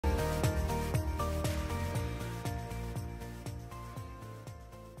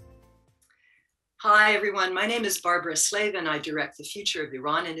Hi, everyone. My name is Barbara Slavin. I direct the Future of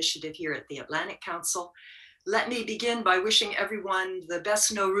Iran initiative here at the Atlantic Council. Let me begin by wishing everyone the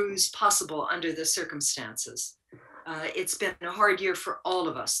best Nowruz possible under the circumstances. It's been a hard year for all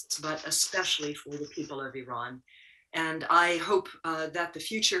of us, but especially for the people of Iran. And I hope that the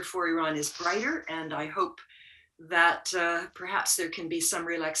future for Iran is brighter, and I hope that perhaps there can be some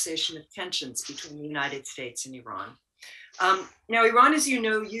relaxation of tensions between the United States and Iran. Now, Iran, as you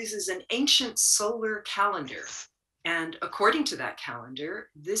know, uses an ancient solar calendar. And according to that calendar,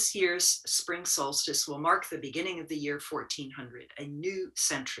 this year's spring solstice will mark the beginning of the year 1400, a new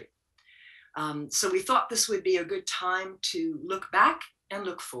century. So we thought this would be a good time to look back and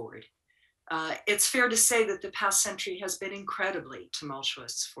look forward. It's fair to say that the past century has been incredibly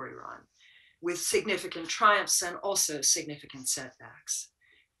tumultuous for Iran, with significant triumphs and also significant setbacks.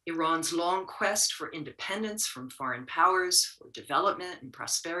 Iran's long quest for independence from foreign powers, for development and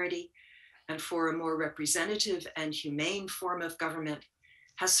prosperity, and for a more representative and humane form of government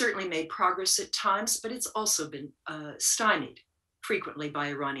has certainly made progress at times, but it's also been stymied frequently by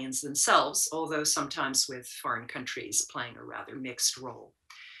Iranians themselves, although sometimes with foreign countries playing a rather mixed role.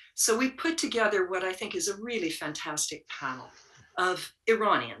 So we put together what I think is a really fantastic panel of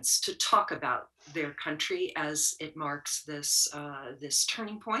Iranians to talk about their country as it marks this, this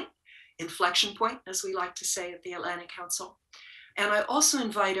turning point, inflection point, as we like to say at the Atlantic Council. And I also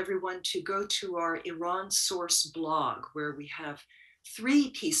invite everyone to go to our Iran Source blog, where we have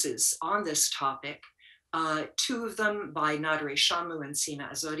 3 pieces on this topic, 2 of them by Nader Shamlu and Sina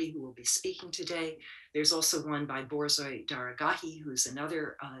Azodi, who will be speaking today. There's also one by Borzoy Daragahi, who's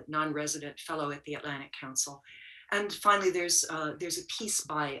another non-resident fellow at the Atlantic Council. And finally, there's a piece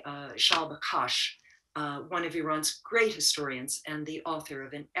by Shal Bakash, one of Iran's great historians and the author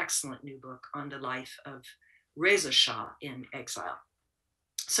of an excellent new book on the life of Reza Shah in exile.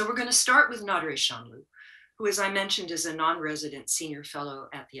 So we're going to start with Nader Shamlu, who, as I mentioned, is a non-resident senior fellow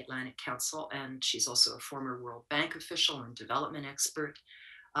at the Atlantic Council, and she's also a former World Bank official and development expert.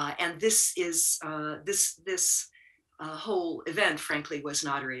 And this is this whole event, frankly, was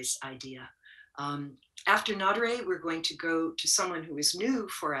Nader's idea. After Nader, we're going to go to someone who is new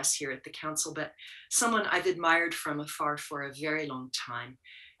for us here at the Council, but someone I've admired from afar for a very long time.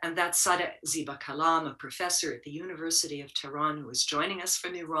 And that's Sadegh Zibakalam, a professor at the University of Tehran, who is joining us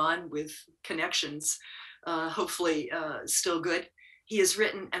from Iran with connections, hopefully still good. He has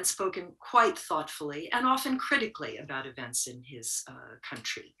written and spoken quite thoughtfully and often critically about events in his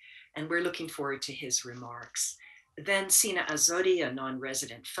country. And we're looking forward to his remarks. Then Sina Azodi, a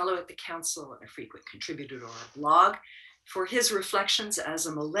non-resident fellow at the Council and a frequent contributor to our blog, for his reflections as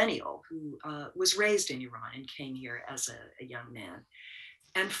a millennial who was raised in Iran and came here as a young man.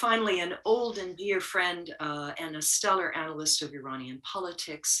 And finally, an old and dear friend and a stellar analyst of Iranian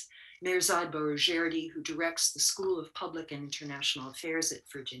politics, Mirzad Boroujerdi, who directs the School of Public and International Affairs at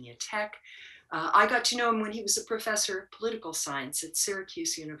Virginia Tech. I got to know him when he was a professor of political science at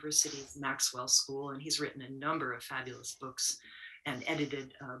Syracuse University's Maxwell School, and he's written a number of fabulous books and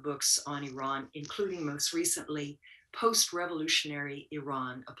edited books on Iran, including most recently, Post-Revolutionary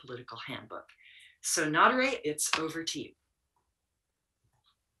Iran, a Political Handbook. So Nader, it's over to you.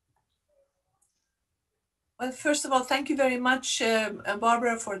 Well, first of all, thank you very much,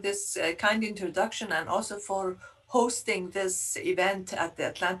 Barbara, for this kind introduction and also for hosting this event at the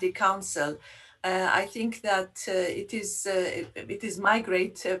Atlantic Council. I think that it is my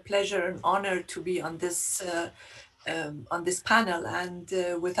great pleasure and honor to be on this panel. And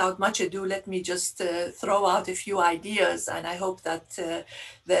without much ado, let me just throw out a few ideas, and I hope that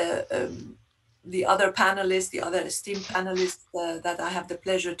the other panelists, the other esteemed panelists that I have the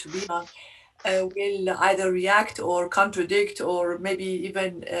pleasure to be on, will either react or contradict or maybe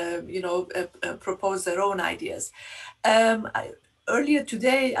even, propose their own ideas. Earlier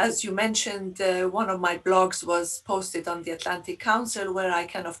today, as you mentioned, one of my blogs was posted on the Atlantic Council, where I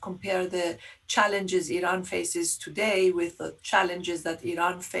kind of compare the challenges Iran faces today with the challenges that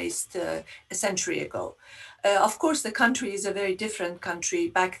Iran faced a century ago. Of course, the country is a very different country.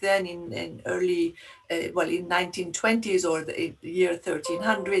 Back then in early, in 1920s or the year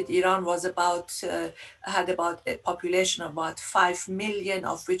 1300, Iran was had about a population of about 5 million,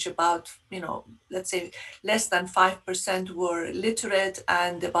 of which about, let's say less than 5% were literate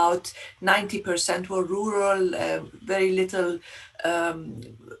and about 90% were rural, very little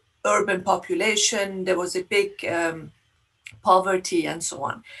urban population. There was a big poverty and so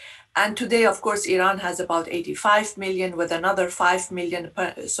on. And today, of course, Iran has about 85 million, with another 5 million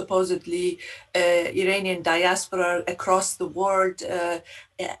supposedly Iranian diaspora across the world.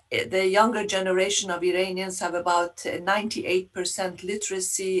 The younger generation of Iranians have about 98%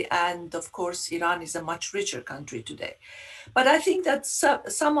 literacy, and of course, Iran is a much richer country today. But I think that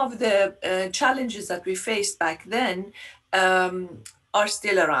some of the challenges that we faced back then are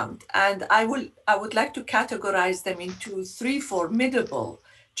still around, and I would like to categorize them into three formidable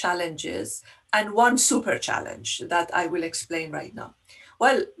challenges and one super challenge that I will explain right now.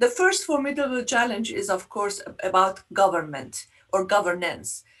 Well, the first formidable challenge is, of course, about government or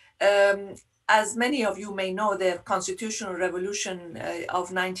governance. Um, as many of you may know, the constitutional revolution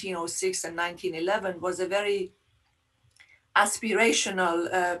of 1906 and 1911 was a very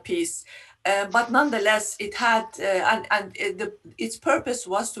aspirational piece. But nonetheless, it had, its purpose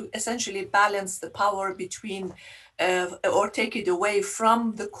was to essentially balance the power between, or take it away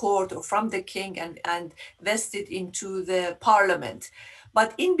from the court or from the king, and vest it into the parliament.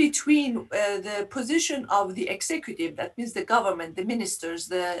 But in between, the position of the executive, that means the government, the ministers,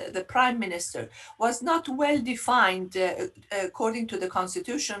 the prime minister, was not well defined. According to the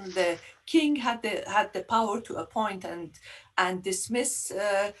constitution, the king had the power to appoint and dismiss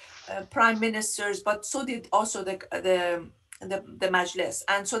prime ministers, but so did also the Majlis.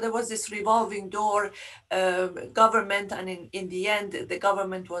 And so there was this revolving door government, and in the end, the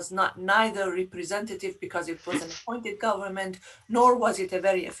government was neither representative because it was an appointed government, nor was it a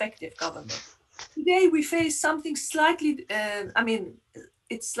very effective government. Today we face something slightly,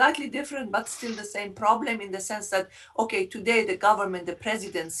 it's slightly different, but still the same problem, in the sense that, okay, today the government, the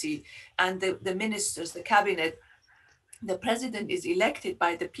presidency, and the ministers, the cabinet, the president is elected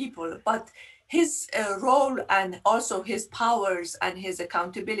by the people, but his role and also his powers and his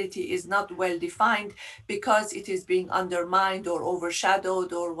accountability is not well defined, because it is being undermined or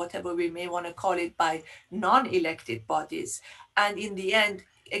overshadowed, or whatever we may want to call it, by non-elected bodies. And in the end,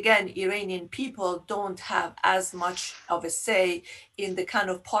 again, Iranian people don't have as much of a say in the kind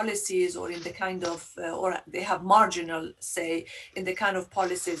of policies, or in the kind of, or they have marginal say in the kind of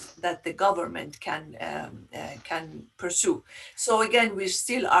policies that the government can pursue. So again, we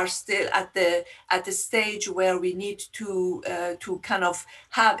still are still at the stage where we need to kind of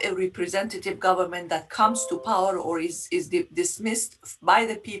have a representative government that comes to power, or is dismissed by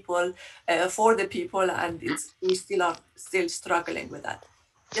the people, for the people, and we still are still struggling with that.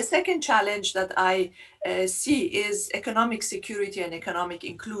 The second challenge that I see is economic security and economic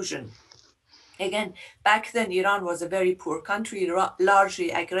inclusion. Again, back then, Iran was a very poor country, largely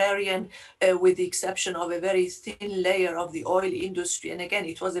agrarian, with the exception of a very thin layer of the oil industry. And again,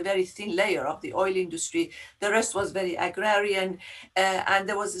 it was a very thin layer of the oil industry. The rest was very agrarian, and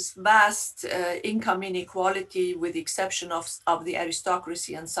there was this vast income inequality, with the exception of the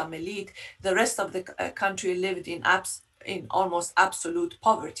aristocracy and some elite. The rest of the country lived in almost absolute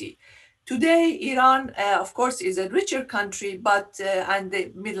poverty. Today, Iran, of course, is a richer country, but and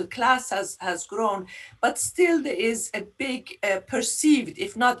the middle class has grown, but still there is a big perceived,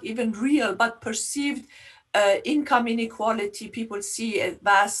 if not even real, but perceived income inequality. People see a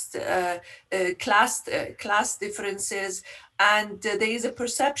vast class differences, and there is a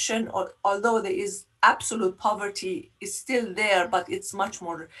perception, although there is absolute poverty is still there, but it's much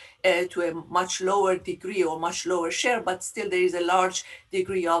more to a much lower degree or much lower share, but still there is a large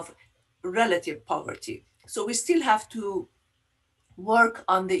degree of relative poverty. So we still have to work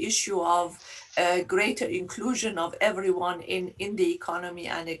on the issue of greater inclusion of everyone in the economy,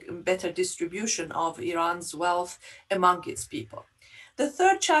 and a better distribution of Iran's wealth among its people. The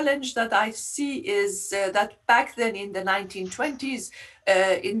third challenge that I see is that back then in the 1920s,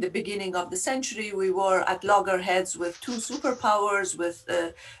 in the beginning of the century, we were at loggerheads with two superpowers, with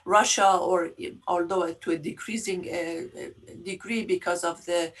Russia, or although to a decreasing degree because of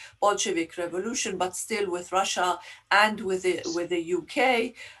the Bolshevik Revolution, but still with Russia and with the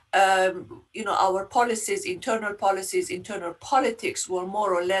UK. Our policies, internal politics were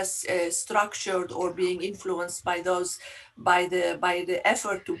more or less structured or being influenced by the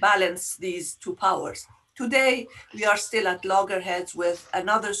effort to balance these two powers. Today, we are still at loggerheads with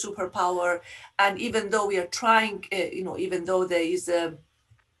another superpower, and even though we are trying, even though there is a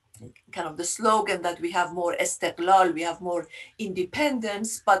kind of the slogan that we have more istiqlal, we have more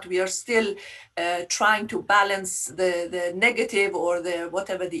independence, but we are still trying to balance the negative, or the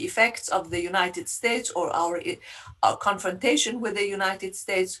whatever the effects of the United States, or our confrontation with the United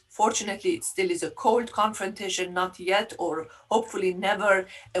States. Fortunately, it still is a cold confrontation, not yet, or hopefully never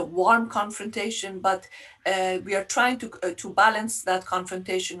a warm confrontation, but we are trying to balance that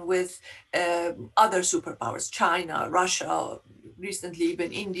confrontation with other superpowers, China, Russia, recently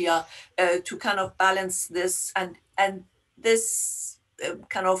even India, to kind of balance this, and this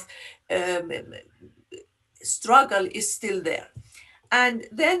kind of um, struggle is still there. And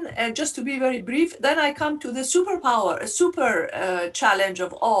then, just to be very brief, then I come to the superpower, a super challenge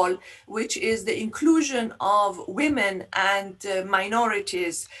of all, which is the inclusion of women and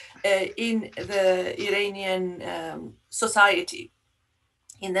minorities in the Iranian society.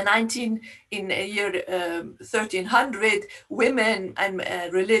 In the in the year 1300, women and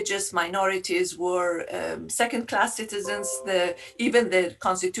religious minorities were second-class citizens. Even the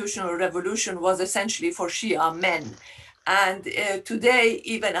constitutional revolution was essentially for Shia men. And today,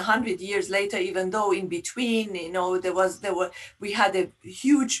 even 100 years later, even though in between, we had a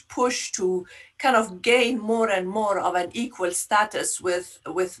huge push to kind of gain more and more of an equal status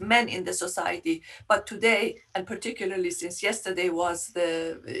with men in the society. But today, and particularly since yesterday was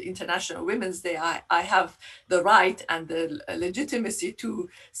the International Women's Day, I have the right and the legitimacy to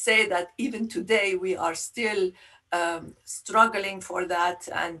say that even today we are still struggling for that,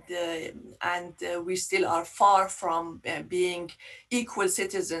 and we still are far from being equal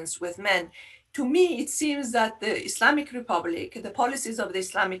citizens with men. To me, it seems that the Islamic Republic, the policies of the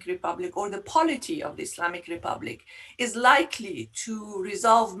Islamic Republic, or the polity of the Islamic Republic, is likely to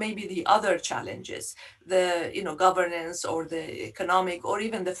resolve maybe the other challenges, the governance or the economic or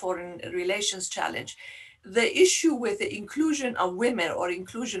even the foreign relations challenge. The issue with the inclusion of women or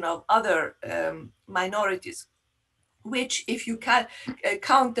inclusion of other minorities, which, if you can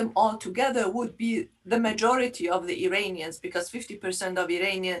count them all together, would be the majority of the Iranians, because 50%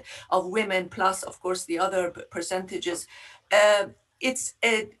 of women, plus of course the other percentages, it's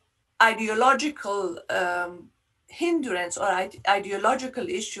an ideological hindrance or ideological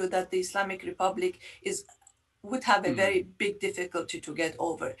issue that the Islamic Republic would have a very big difficulty to get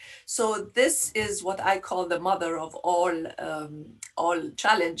over. So this is what I call the mother of all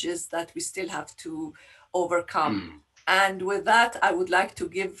challenges that we still have to overcome. And with that, I would like to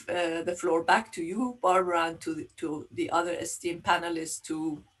give the floor back to you, Barbara, and to the other esteemed panelists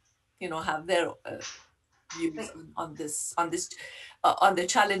to, have their views on the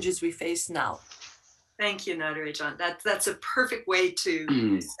challenges we face now. Thank you, Nowruz. That's a perfect way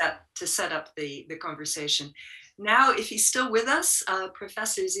to set up the conversation. Now, if he's still with us,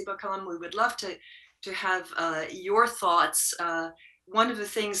 Professor Ziba Kalam, we would love to have your thoughts. One of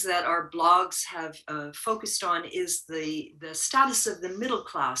the things that our blogs have focused on is the status of the middle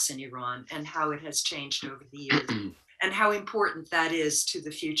class in Iran and how it has changed over the years and how important that is to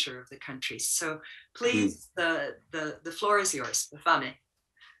the future of the country. So please, the floor is yours. Fame.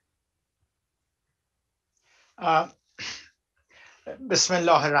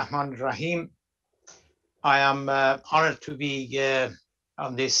 Bismillah ar-Rahman ar-Rahim. I am honored to be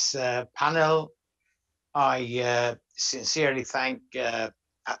on this panel. I sincerely thank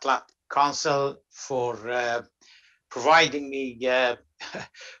Atlantic Council for providing me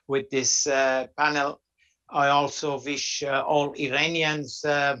with this panel. I also wish all Iranians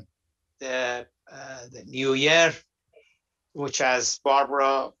the new year, which, as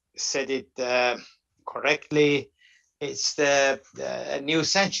Barbara said it correctly, it's the new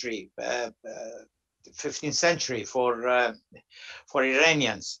century, 15th century for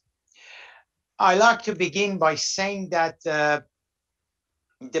Iranians. I like to begin by saying that the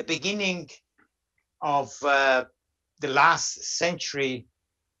beginning of the last century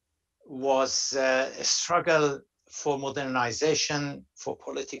was a struggle for modernization, for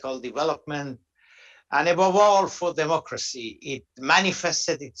political development, and above all for democracy. It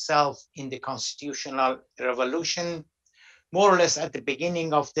manifested itself in the constitutional revolution, more or less at the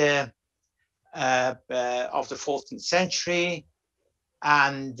beginning of the 14th century.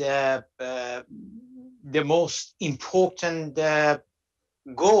 And the most important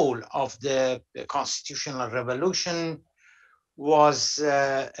goal of the constitutional revolution was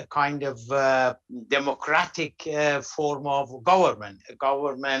a kind of democratic form of government, a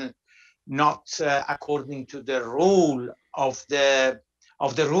government not according to the rule of the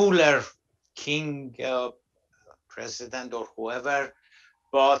ruler, king, president, or whoever,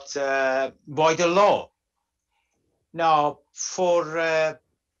 but by the law. Now, for a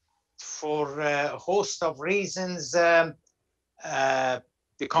host of reasons, the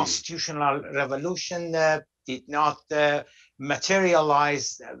constitutional revolution did not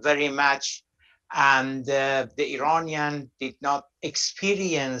materialize very much, and the Iranian did not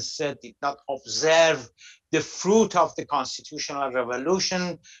experience, did not observe the fruit of the constitutional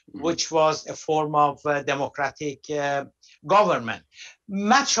revolution, which was a form of democratic government.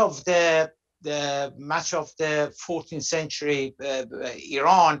 Much of the 14th century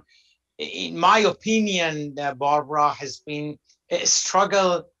Iran, in my opinion, Barbara, has been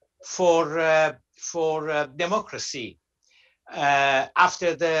struggle for democracy.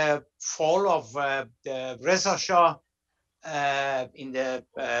 After the fall of the Reza Shah after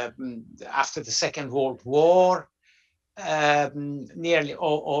the Second World War, nearly,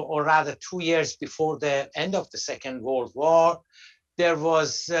 or rather 2 years before the end of the Second World War, there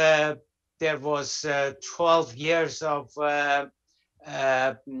was 12 years of a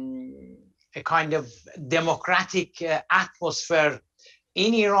kind of democratic atmosphere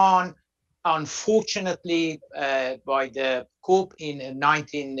in Iran. Unfortunately, by the coup in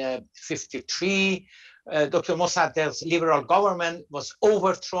 1953, Dr. Mossadegh's liberal government was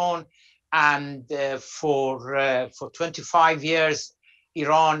overthrown, and for 25 years,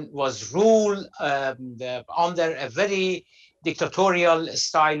 Iran was ruled under a very dictatorial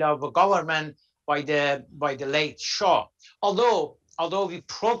style of government by the late Shah. Although we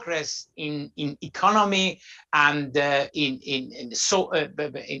progress in economy and in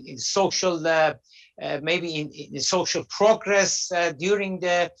social maybe in social progress during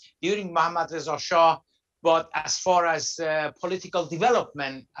Mohammad Reza Shah, but as far as political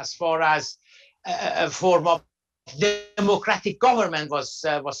development, as far as a form of democratic government was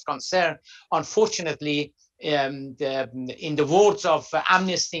concerned, unfortunately, in the words of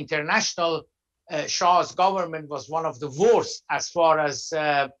Amnesty International, Shah's government was one of the worst as far as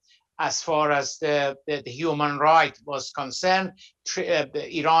the human right was concerned.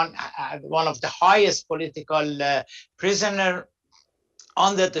 Iran had one of the highest political prisoner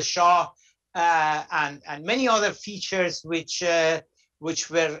under the Shah, and many other features which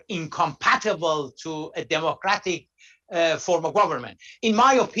were incompatible to a democratic form of government. In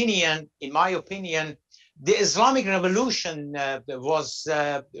my opinion, the Islamic Revolution was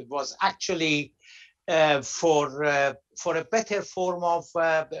actually for a better form of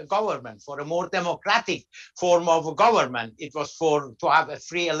government, for a more democratic form of government. It was to have a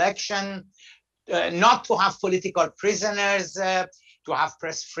free election, not to have political prisoners, to have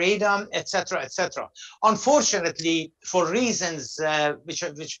press freedom, etc., etc. Unfortunately, for reasons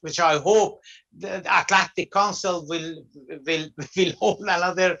which I hope the Atlantic Council will hold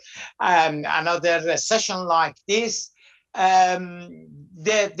another session like this.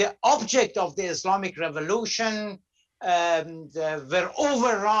 The object of the Islamic Revolution were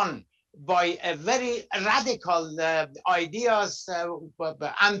overrun by a very radical ideas,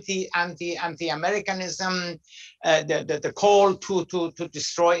 anti-Americanism, the call to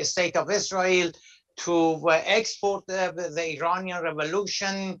destroy a state of Israel, to export the Iranian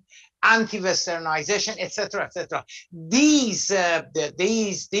Revolution, anti-Westernization, etc., etc. These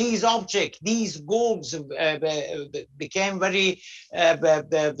objects, these goals became very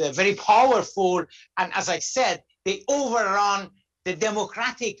powerful, and as I said, they overrun the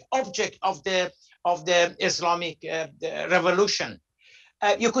democratic object of the Islamic Revolution.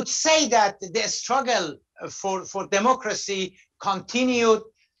 You could say that the struggle for democracy continued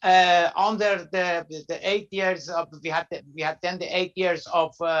under the 8 years of we had then the 8 years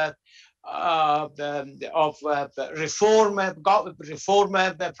of reform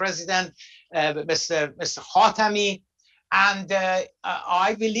president Mr. Khatami, and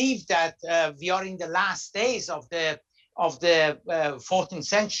I believe that we are in the last days of the 14th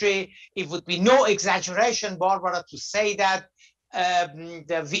century. It would be no exaggeration, Barbara, to say that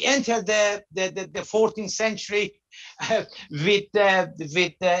we entered the 14th century with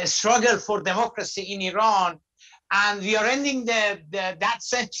struggle for democracy in Iran, and we are ending that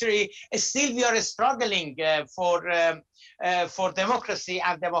century. Still, we are struggling for democracy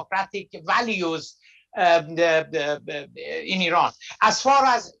and democratic values in Iran. As far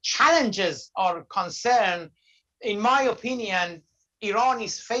as challenges are concerned, in my opinion, Iran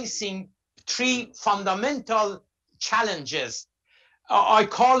is facing three fundamental challenges. I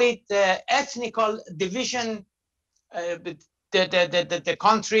call it ethnical division. The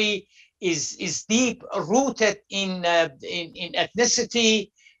country is deep rooted in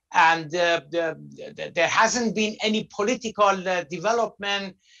ethnicity, and there hasn't been any political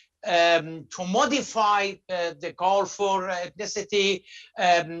development to modify the call for ethnicity.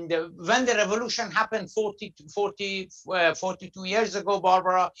 When the revolution happened 42 years ago,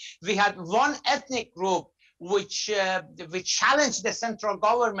 Barbara, we had one ethnic group which challenged the central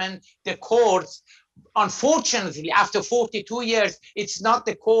government, the courts. Unfortunately, after 42 years, it's not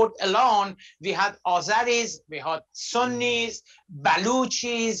the court alone. We had Azeris, we had Sunnis,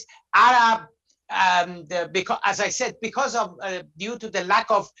 Baluchis, Arab. Because, as I said, because of due to the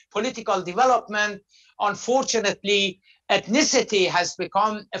lack of political development, unfortunately, ethnicity has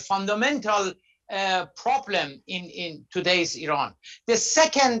become a fundamental problem in today's Iran. The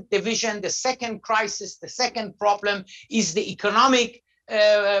second division, the second crisis, the second problem is the economic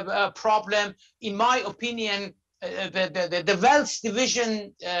problem. In my opinion, the wealth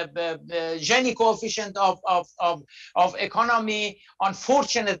division, Gini coefficient of economy,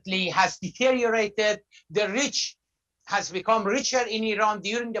 unfortunately, has deteriorated. The rich has become richer in Iran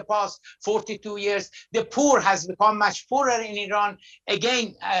during the past 42 years. The poor has become much poorer in Iran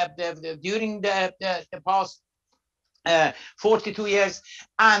again during the past 42 years.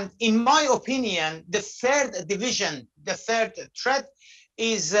 And in my opinion, the third division, the third threat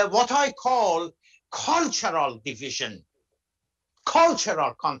is what I call cultural division,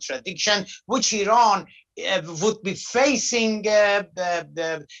 cultural contradiction, which Iran would be facing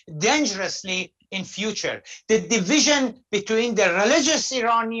dangerously in future. The division between the religious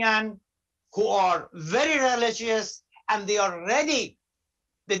Iranian, who are very religious and they are ready,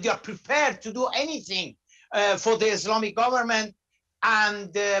 that they are prepared to do anything for the Islamic government,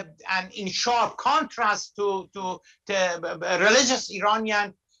 and in sharp contrast to the religious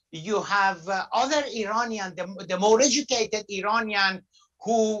Iranian, you have other Iranian, the more educated Iranian,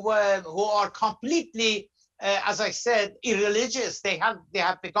 who are completely, as I said, irreligious. They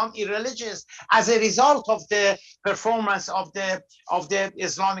have become irreligious as a result of the performance of the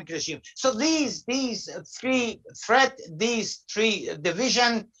Islamic regime. So these three threats, these three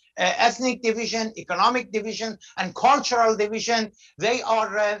division, ethnic division, economic division, and cultural division, they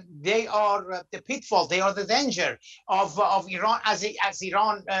are the pitfall. They are the danger of Iran as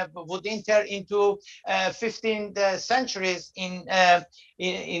Iran would enter into 15th centuries in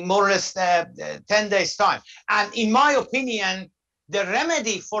more or less 10 days time. And in my opinion, the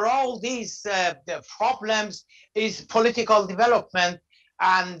remedy for all these the problems is political development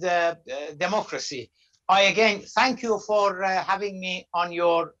and democracy. I again thank you for having me on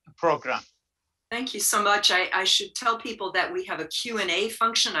your program. Thank you so much. I should tell people that we have a Q&A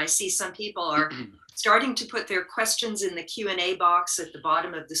function. I see some people are starting to put their questions in the Q&A box at the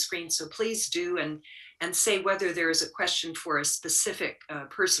bottom of the screen. So please do and say whether there is a question for a specific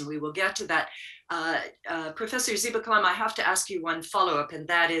person. We will get to that. Professor Ziba Kalam, I have to ask you one follow-up, and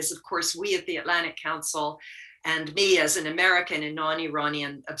that is, of course, we at the Atlantic Council and me as an American and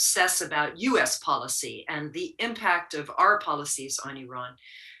non-Iranian obsess about US policy and the impact of our policies on Iran.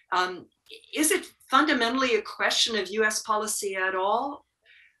 Is it fundamentally a question of US policy at all?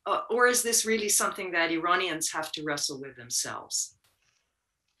 Or is this really something that Iranians have to wrestle with themselves?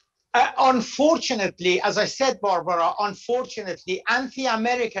 Unfortunately, as I said, Barbara, unfortunately,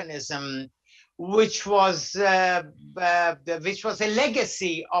 anti-Americanism, which was a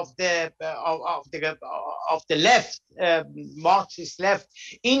legacy of the left, Marxist left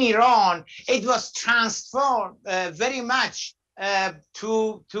in Iran, it was transformed very much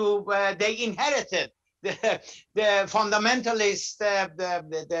to they inherited the fundamentalist,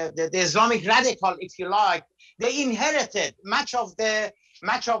 the Islamic radical, if you like. They inherited much of the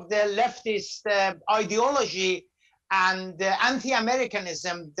leftist ideology and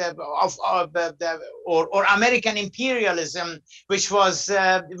anti-Americanism or American imperialism, which was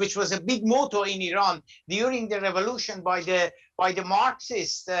a big motto in Iran during the revolution by the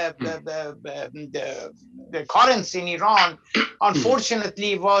Marxists. The currents in Iran,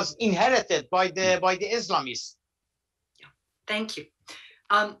 unfortunately, was inherited by the Islamists. Thank you.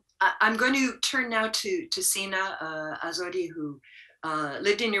 I'm going to turn now to Sina Azodi, who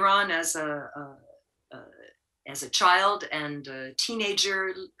lived in Iran as a child and a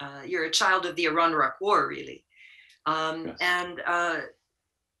teenager. You're a child of the Iran-Iraq War, really. Yes. And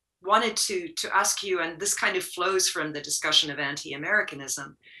wanted to ask you, and this kind of flows from the discussion of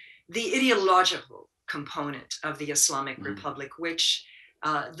anti-Americanism, the ideological component of the Islamic Republic, which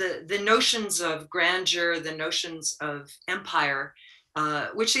the notions of grandeur, the notions of empire,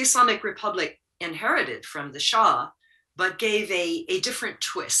 which the Islamic Republic inherited from the Shah, but gave a different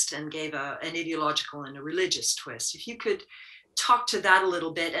twist and gave an ideological and a religious twist. If you could talk to that a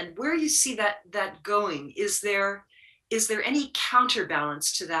little bit and where you see that going. Is there any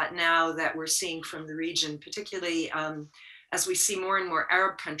counterbalance to that now that we're seeing from the region, particularly as we see more and more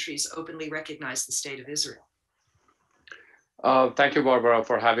Arab countries openly recognize the state of Israel? Thank you, Barbara,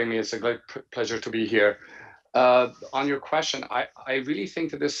 for having me. It's a great pleasure to be here. On your question, I really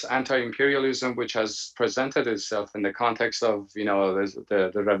think that this anti-imperialism, which has presented itself in the context of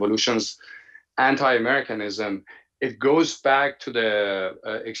the revolution's anti-Americanism, it goes back to the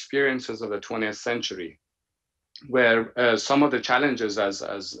experiences of the 20th century, where some of the challenges, as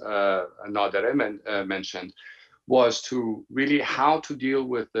Nader mentioned, was to really how to deal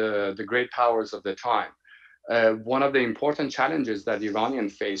with the great powers of the time. One of the important challenges that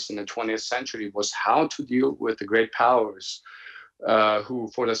Iranians faced in the 20th century was how to deal with the great powers who,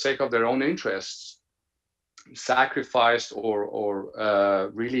 for the sake of their own interests, sacrificed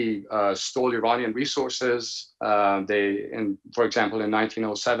or really stole Iranian resources. For example, in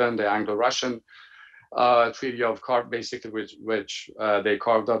 1907, the Anglo-Russian Treaty of basically which they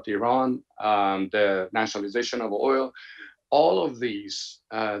carved up Iran, the nationalization of oil. All of these,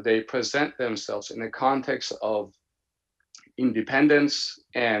 they present themselves in the context of independence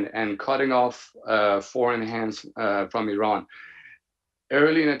and cutting off foreign hands from Iran.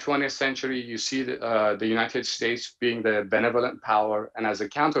 Early in the 20th century, you see the United States being the benevolent power, and as a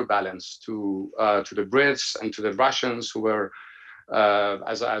counterbalance to the Brits and to the Russians, who were,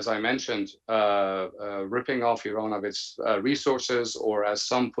 as I mentioned, ripping off Iran of its resources, or as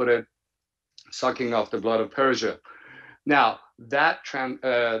some put it, sucking off the blood of Persia. Now, that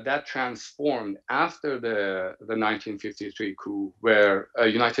transformed after the 1953 coup, where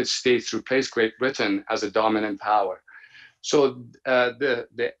United States replaced Great Britain as a dominant power. So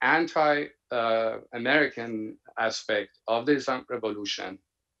the anti-American aspect of the Islamic Revolution,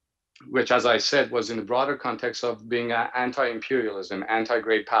 which, as I said, was in the broader context of being anti-imperialism,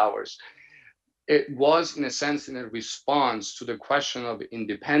 anti-great powers, it was, in a sense, in a response to the question of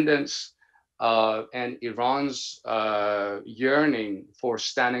independence and Iran's yearning for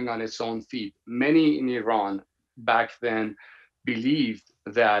standing on its own feet. Many in Iran back then believed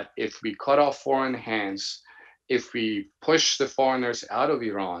that if we cut off foreign hands, if we push the foreigners out of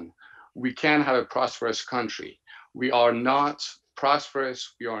Iran, we can have a prosperous country. We are not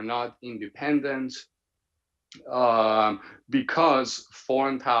prosperous, we are not independent, because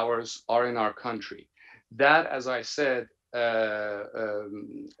foreign powers are in our country. That, as I said,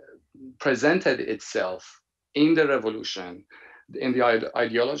 presented itself in the revolution, in the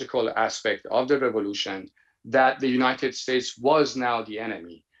ideological aspect of the revolution, that the United States was now the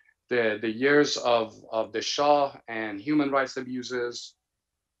enemy. The years of the Shah and human rights abuses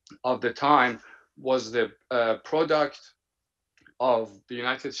of the time was the product of the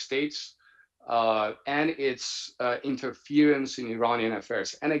United States and its interference in Iranian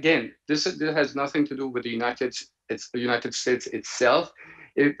affairs. And again, this has nothing to do with the United States itself.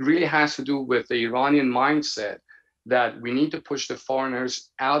 It really has to do with the Iranian mindset that we need to push the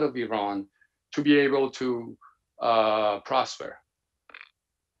foreigners out of Iran to be able to prosper.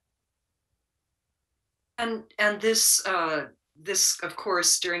 And this, of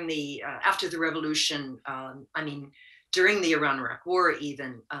course, during the after the revolution, I mean, during the Iran-Iraq War,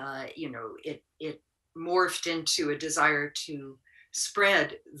 even, it morphed into a desire to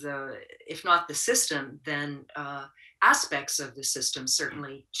spread if not the system, then aspects of the system,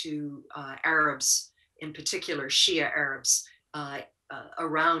 certainly to Arabs, in particular Shia Arabs,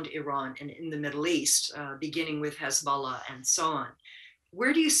 around Iran and in the Middle East, beginning with Hezbollah and so on.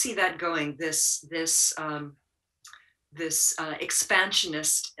 Where do you see that going? This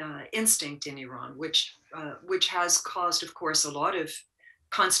expansionist instinct in Iran, which has caused, of course, a lot of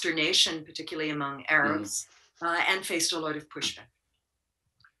consternation, particularly among Arabs, and faced a lot of pushback.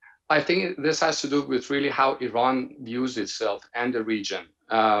 I think this has to do with really how Iran views itself and the region.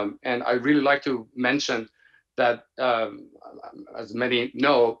 And I really like to mention that, as many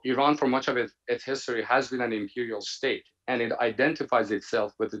know, Iran, for much of its history, has been an imperial state, and it identifies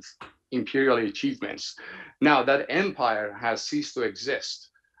itself with its imperial achievements. Now, that empire has ceased to exist,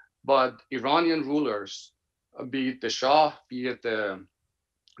 but Iranian rulers, be it the Shah, be it the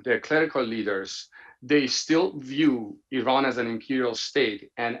clerical leaders, they still view Iran as an imperial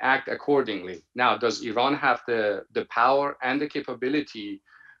state and act accordingly. Now, does Iran have the power and the capability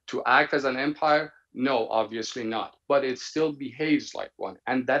to act as an empire? No, obviously not, but it still behaves like one.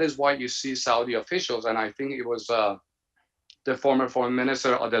 And that is why you see Saudi officials, and I think it was the former foreign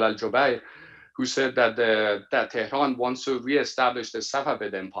minister, Adel al-Jubeir, who said that Tehran wants to reestablish the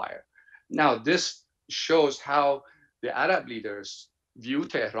Safavid empire. Now, this shows how the Arab leaders view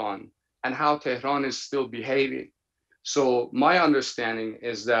Tehran and how Tehran is still behaving. So my understanding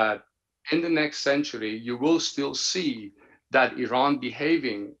is that in the next century, you will still see that Iran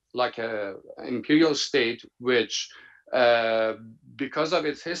behaving like an imperial state, which, because of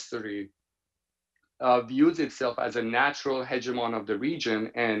its history, views itself as a natural hegemon of the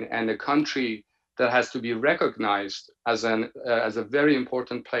region and a country that has to be recognized as a very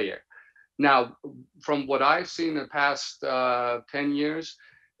important player. Now, from what I've seen in the past 10 years,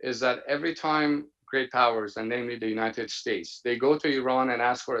 is that every time great powers, and namely the United States, they go to Iran and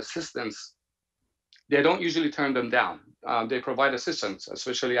ask for assistance, they don't usually turn them down. They provide assistance,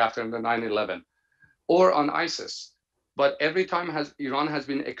 especially after the 9/11, or on ISIS. But every time Iran has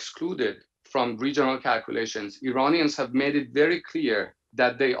been excluded from regional calculations, Iranians have made it very clear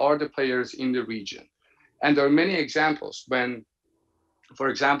that they are the players in the region. And there are many examples when, for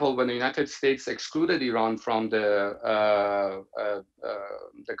example, when the United States excluded Iran from the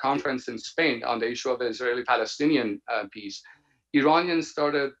conference in Spain on the issue of the Israeli-Palestinian peace, Iranians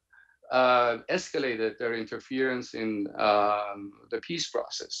escalated their interference in the peace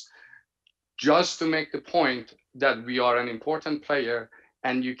process, just to make the point that we are an important player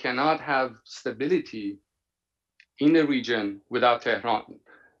and you cannot have stability in the region without Tehran.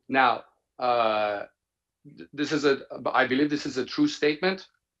 Now, I believe this is a true statement.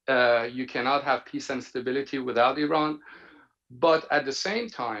 You cannot have peace and stability without Iran. But at the same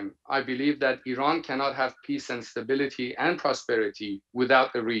time, I believe that Iran cannot have peace and stability and prosperity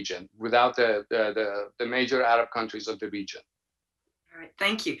without the region, without the major Arab countries of the region. All right,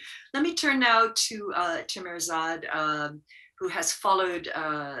 thank you. Let me turn now to Mirzad, who has followed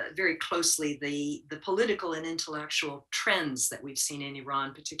very closely the political and intellectual trends that we've seen in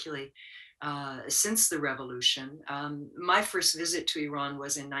Iran, particularly since the revolution. My first visit to Iran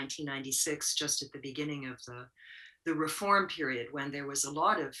was in 1996, just at the beginning of the reform period, when there was a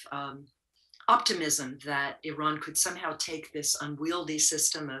lot of optimism that Iran could somehow take this unwieldy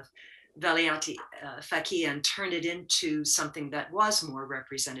system of Velayat Faqih and turn it into something that was more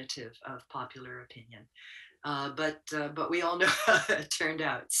representative of popular opinion. But we all know how it turned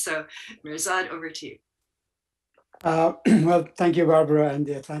out. So Mirzad, over to you. Well, thank you, Barbara, and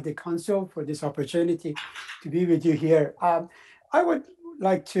the Atlantic Council for this opportunity to be with you here. I would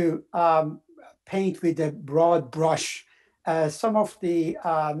like to paint with a broad brush some of the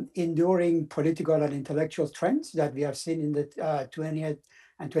enduring political and intellectual trends that we have seen in the 20th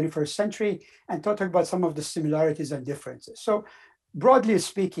and 21st century, and talk about some of the similarities and differences. So broadly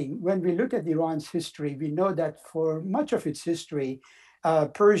speaking, when we look at Iran's history, we know that for much of its history,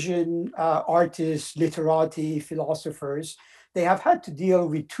 Persian artists, literati, philosophers, they have had to deal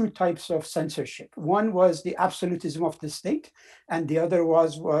with two types of censorship. One was the absolutism of the state, and the other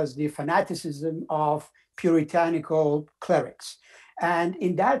was the fanaticism of puritanical clerics. And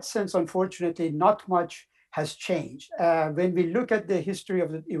in that sense, unfortunately, not much has changed. When we look at the history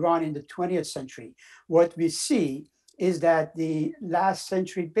of Iran in the 20th century, what we see is that the last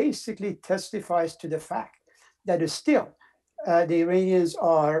century basically testifies to the fact that still the Iranians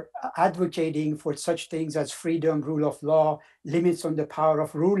are advocating for such things as freedom, rule of law, limits on the power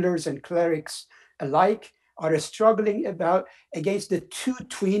of rulers and clerics alike, are struggling against the two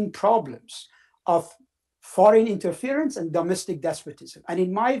twin problems of foreign interference and domestic despotism. And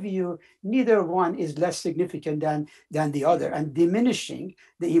in my view, neither one is less significant than the other. And diminishing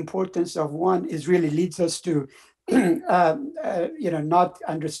the importance of one really leads us to not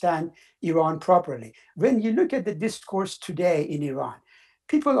understand Iran properly. When you look at the discourse today in Iran,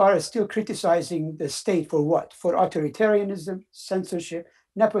 people are still criticizing the state for what? For authoritarianism, censorship,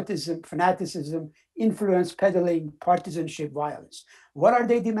 nepotism, fanaticism, influence peddling, partisanship, violence. What are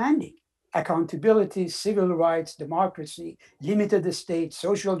they demanding? Accountability, civil rights, democracy, limited state,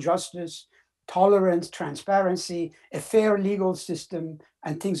 social justice, tolerance, transparency, a fair legal system,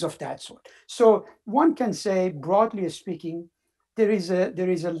 and things of that sort. So one can say, broadly speaking, there is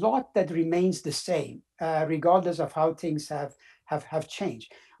a lot that remains the same, regardless of how things have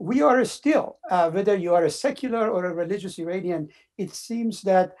changed. We are still, whether you are a secular or a religious Iranian, it seems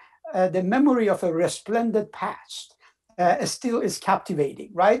that the memory of a resplendent past still is captivating,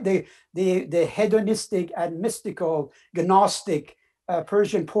 right? The hedonistic and mystical, Gnostic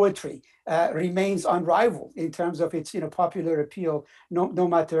Persian poetry remains unrivaled in terms of its popular appeal, no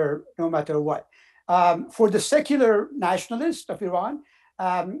matter what. For the secular nationalists of Iran,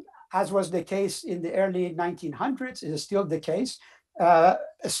 as was the case in the early 1900s, is still the case.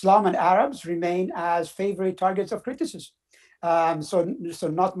 Islam and Arabs remain as favorite targets of criticism. So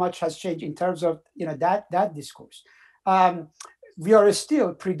not much has changed in terms of that discourse. We are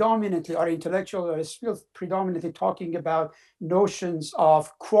still predominantly, our intellectuals are still predominantly talking about notions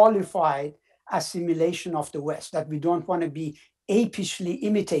of qualified assimilation of the West, that we don't want to be apishly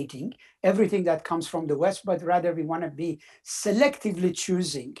imitating everything that comes from the West, but rather we want to be selectively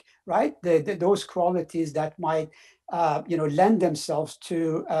choosing, right? Those qualities that might lend themselves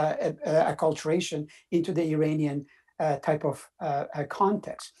to acculturation into the Iranian type of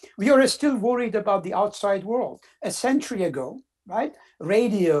context. We are still worried about the outside world. A century ago, right?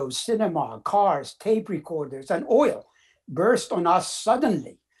 Radio, cinema, cars, tape recorders, and oil burst on us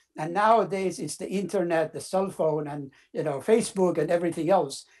suddenly. And nowadays it's the internet, the cell phone, and Facebook and everything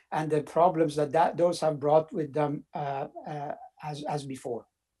else, and the problems that those have brought with them as before.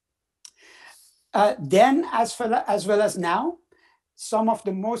 Then, as well as now, some of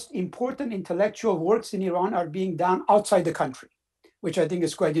the most important intellectual works in Iran are being done outside the country, which I think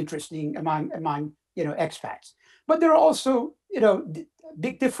is quite interesting among expats. But there are also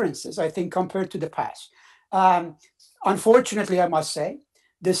big differences, I think, compared to the past. Unfortunately, I must say,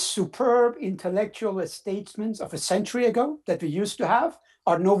 the superb intellectual statesmen of a century ago that we used to have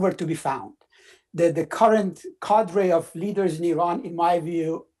are nowhere to be found. The current cadre of leaders in Iran, in my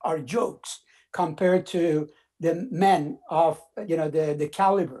view, are jokes compared to the men of the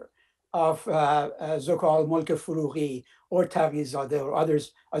caliber of Zokal Mulk Furugi or Tagizadeh or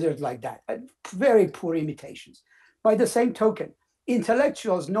others like that. Very poor imitations. By the same token,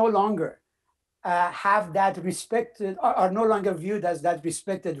 intellectuals no longer have that respected, are no longer viewed as that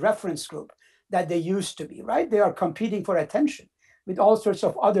respected reference group that they used to be, right? They are competing for attention with all sorts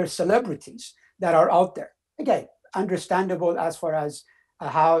of other celebrities that are out there. Again, understandable as far as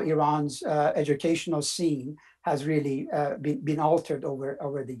how Iran's educational scene has really been altered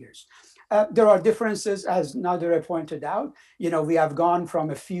over the years. There are differences, as Nader pointed out. We have gone from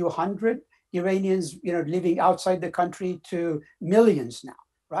a few hundred Iranians, living outside the country to millions now,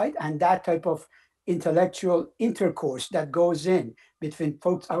 right? And that type of intellectual intercourse that goes in between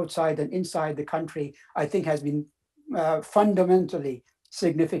folks outside and inside the country, I think has been fundamentally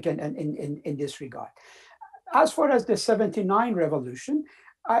significant in this regard. As far as the 79 revolution,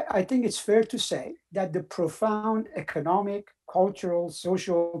 I think it's fair to say that the profound economic, cultural,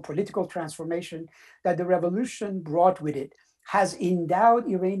 social, political transformation that the revolution brought with it has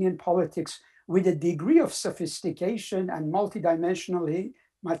endowed Iranian politics with a degree of sophistication and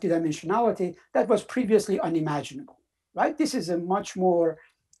multidimensionality that was previously unimaginable, right? This is a much more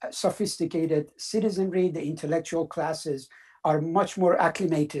sophisticated citizenry. The intellectual classes are much more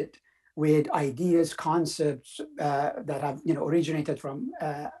acclimated with ideas, concepts that have originated from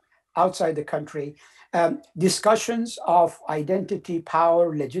outside the country. Discussions of identity,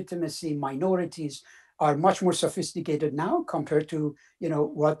 power, legitimacy, minorities are much more sophisticated now compared to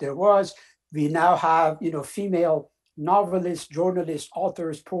what there was. We now have female novelists, journalists,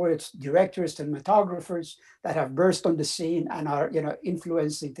 authors, poets, directors, cinematographers that have burst on the scene and are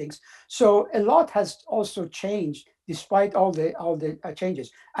influencing things. So a lot has also changed despite all the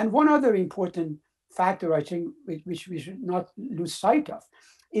changes. And one other important factor, I think, which we should not lose sight of,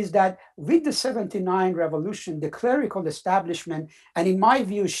 is that with the 79 revolution, the clerical establishment, and in my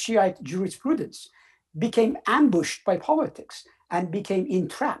view, Shiite jurisprudence, became ambushed by politics and became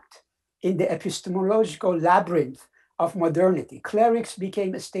entrapped in the epistemological labyrinth of modernity. Clerics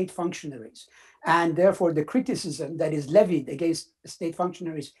became state functionaries, and therefore the criticism that is levied against state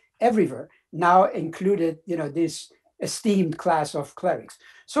functionaries everywhere now included this esteemed class of clerics.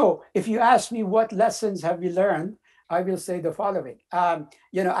 So if you ask me what lessons have we learned, I will say the following.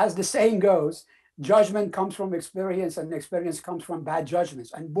 As the saying goes, judgment comes from experience and experience comes from bad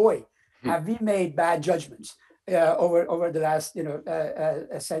judgments. And boy, have we made bad judgments over the last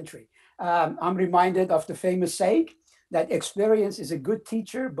century. I'm reminded of the famous saying that experience is a good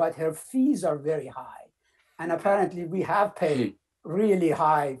teacher, but her fees are very high. And apparently we have paid really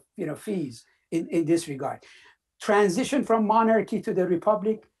high fees in this regard. Transition from monarchy to the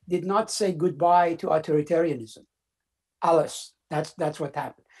republic did not say goodbye to authoritarianism. Alice, that's what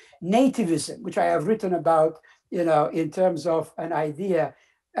happened. Nativism, which I have written about, in terms of an idea,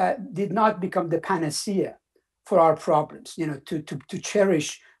 did not become the panacea for our problems. To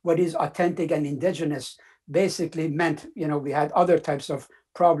cherish what is authentic and indigenous basically meant, we had other types of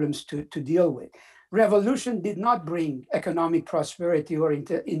problems to deal with. Revolution did not bring economic prosperity or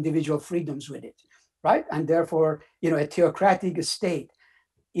individual freedoms with it, right? And therefore, a theocratic state,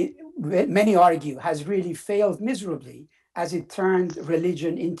 many argue, has really failed miserably as it turned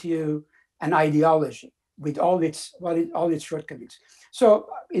religion into an ideology with all its shortcomings. So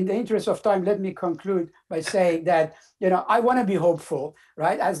in the interest of time, let me conclude by saying that, I want to be hopeful,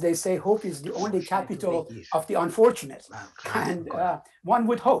 right? As they say, hope is the only capital of the unfortunate. And one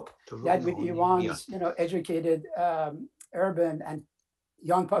would hope that with Iran's, educated, urban and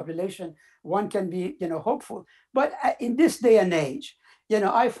young population, one can be, hopeful. But in this day and age,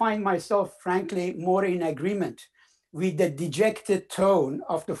 I find myself, frankly, more in agreement with the dejected tone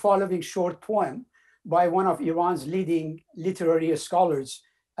of the following short poem by one of Iran's leading literary scholars,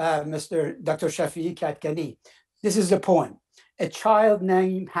 Dr. Shafii Katkani. This is the poem. A child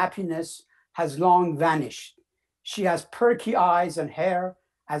named Happiness has long vanished. She has perky eyes and hair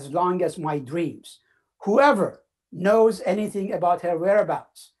as long as my dreams. Whoever knows anything about her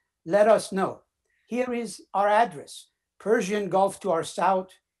whereabouts, let us know. Here is our address: Persian Gulf to our south,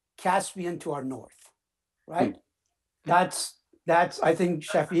 Caspian to our north, right? That's I think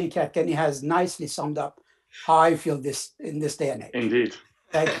Shafii Katkani has nicely summed up how I feel this in this day and age. Indeed.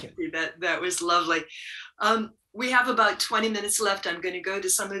 Thank you. That was lovely. We have about 20 minutes left. I'm going to go to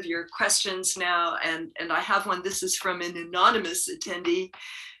some of your questions now. And I have one. This is from an anonymous attendee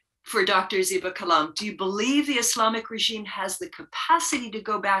for Dr. Ziba Kalam. Do you believe the Islamic regime has the capacity to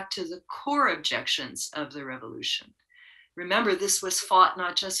go back to the core objections of the revolution? Remember, this was fought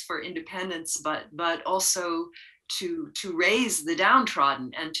not just for independence, but also to raise the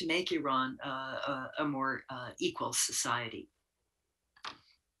downtrodden and to make Iran a more equal society.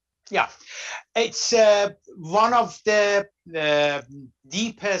 Yeah, it's one of the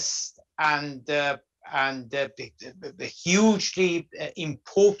deepest and hugely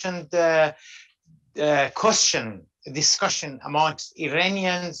important discussion amongst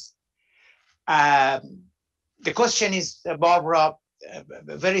Iranians. The question is, Barbara,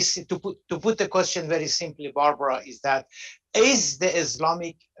 to put the question very simply, Barbara, is that is the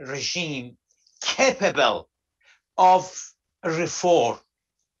Islamic regime capable of reform,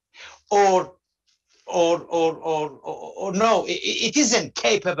 or no, it isn't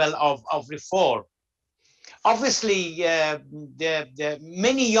capable of reform? Obviously, the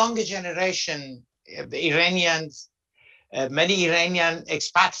many younger generation, the Iranians, many Iranian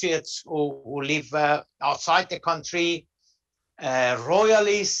expatriates who live outside the country,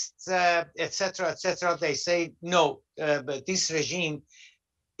 royalists, etc., they say, no, but this regime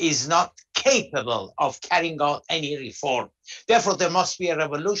is not capable of carrying out any reform. Therefore, there must be a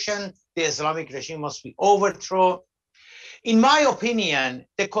revolution. The Islamic regime must be overthrown. In my opinion,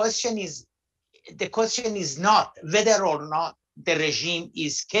 the question is not whether or not the regime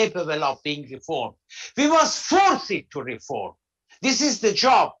is capable of being reformed. We must force it to reform. This is the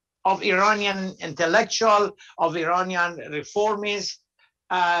job of Iranian intellectual, of Iranian reformists,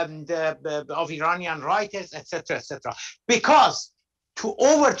 and of Iranian writers, etc., because to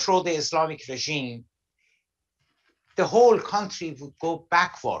overthrow the Islamic regime, the whole country would go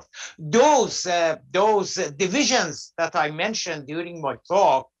backward. Those divisions that I mentioned during my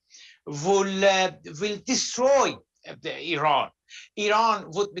talk will destroy Iran. Iran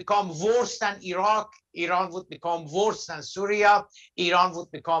would become worse than Iraq. Iran would become worse than Syria. Iran would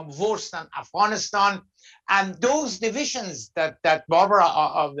become worse than Afghanistan. And those divisions that Barbara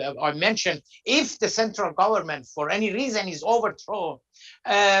I mentioned, if the central government for any reason is overthrown,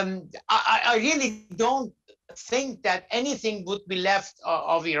 I really don't think that anything would be left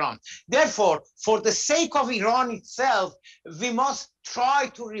of Iran. Therefore, for the sake of Iran itself, we must try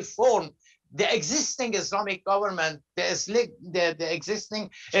to reform the existing Islamic government, the existing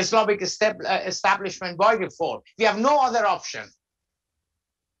Islamic establishment by reform. We have no other option.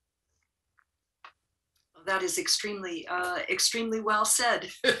 That is extremely well said.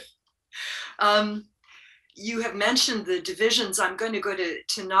 You have mentioned the divisions. I'm going to go to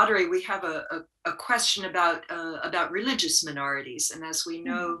Nowruz. We have a question about religious minorities, and as we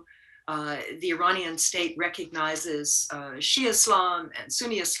know, the Iranian state recognizes Shia Islam and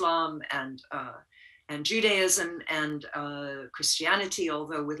Sunni Islam and Judaism and Christianity,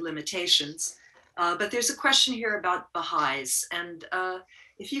 although with limitations. But there's a question here about Baha'is, and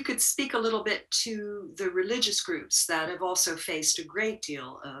if you could speak a little bit to the religious groups that have also faced a great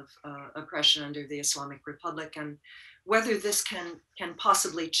deal of oppression under the Islamic Republic, and whether this can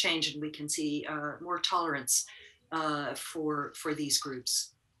possibly change and we can see more tolerance for these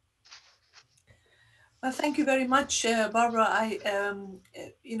groups. Well, thank you very much, Barbara. I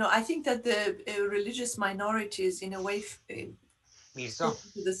think that the religious minorities, in a way, into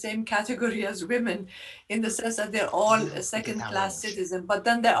the same category as women, in the sense that they're all second-class citizens. But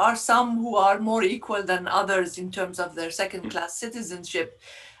then there are some who are more equal than others in terms of their second-class citizenship.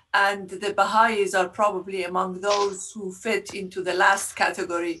 And the Baha'is are probably among those who fit into the last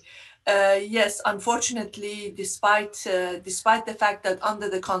category. Yes, unfortunately, despite the fact that under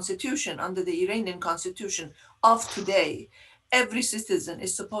the constitution, under the Iranian constitution of today, every citizen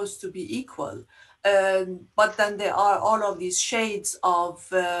is supposed to be equal. But then there are all of these shades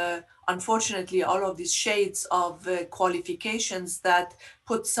of, unfortunately, all of these shades of qualifications that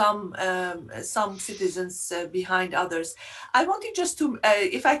put some citizens behind others. I wanted just to,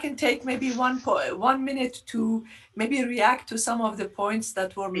 if I can take maybe 1 minute to maybe react to some of the points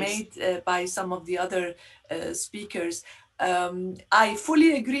that were made by some of the other speakers. I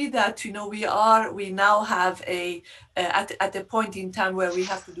fully agree that we now have at a point in time where we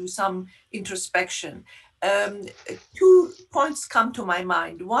have to do some introspection. 2 points come to my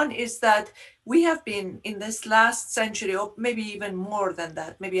mind. One is that we have been in this last century, or maybe even more than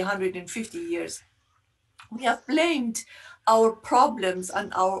that, maybe 150 years, we have blamed our problems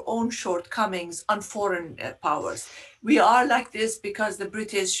and our own shortcomings on foreign powers. We are like this because the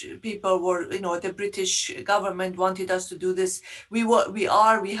British people were, the British government wanted us to do this. We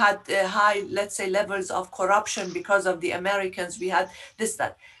had high, let's say, levels of corruption because of the Americans. We had this,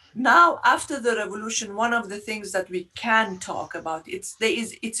 that. Now, after the revolution, one of the things that we can talk about, it's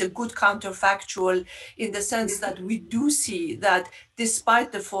a good counterfactual in the sense that we do see that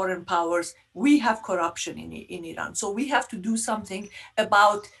despite the foreign powers, we have corruption in Iran. So we have to do something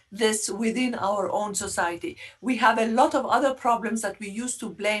about this within our own society. We have a lot of other problems that we used to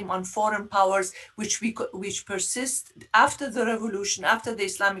blame on foreign powers, which persist after the revolution, after the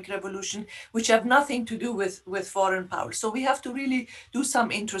Islamic Revolution, which have nothing to do with foreign powers. So we have to really do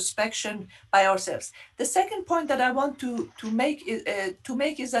some introspection by ourselves. The second point that I want to make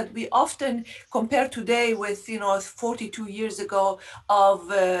is that we often compare today with 42 years ago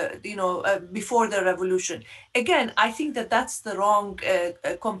of before the revolution. Again, I think that that's the wrong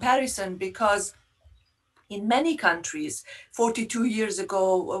comparison, because in many countries 42 years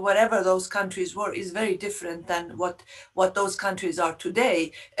ago, whatever those countries were, is very different than what those countries are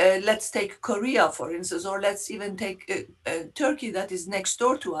today. Let's take Korea, for instance, or let's even take Turkey, that is next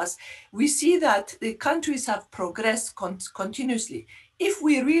door to us. We see that the countries have progressed continuously. If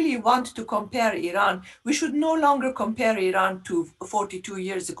we really want to compare Iran, we should no longer compare Iran to 42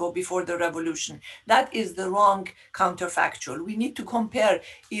 years ago before the revolution. That is the wrong counterfactual. We need to compare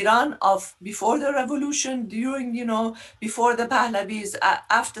Iran of before the revolution, during, before the Pahlavis,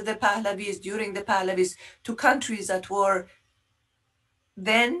 after the Pahlavis, during the Pahlavis, to countries that were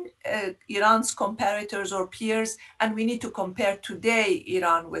then Iran's comparators or peers, and we need to compare today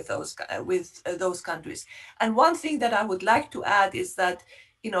Iran with those countries. And one thing that I would like to add is that,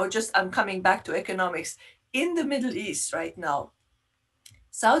 just I'm coming back to economics. In the Middle East right now,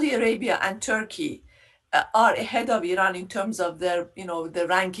 Saudi Arabia and Turkey are ahead of Iran in terms of their, the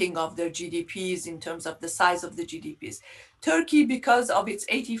ranking of their GDPs, in terms of the size of the GDPs. Turkey, because of its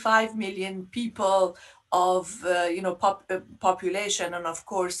 85 million people, of population, and of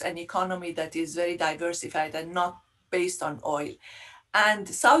course an economy that is very diversified and not based on oil. And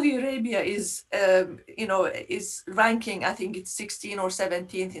Saudi Arabia is ranking, I think it's 16th or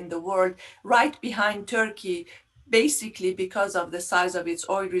 17th in the world, right behind Turkey, basically because of the size of its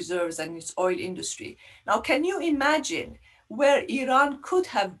oil reserves and its oil industry. Now, can you imagine where Iran could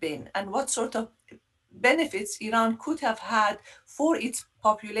have been and what sort of benefits Iran could have had for its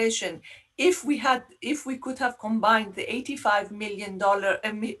population if we could have combined the 85 million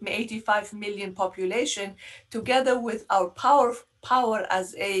population together with our power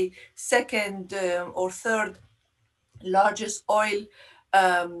as a second or third largest oil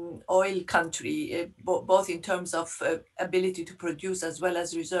country, both in terms of ability to produce as well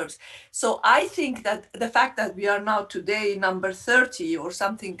as reserves. So I think that the fact that we are now today number 30 or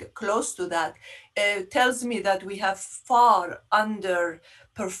something close to that tells me that we have far underperformed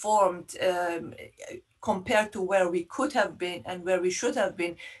compared to where we could have been and where we should have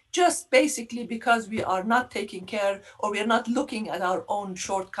been, just basically because we are not taking care, or we are not looking at our own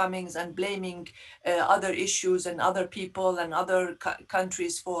shortcomings and blaming other issues and other people and other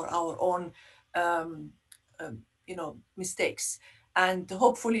countries for our own mistakes. And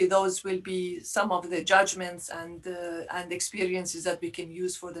hopefully those will be some of the judgments and experiences that we can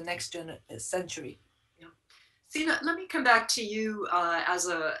use for the next century. Sina, let me come back to you as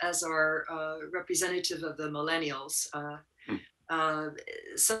our representative of the millennials.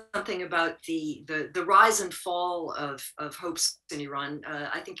 Something about the rise and fall of hopes in Iran.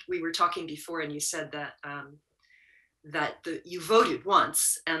 I think we were talking before, and you said that you voted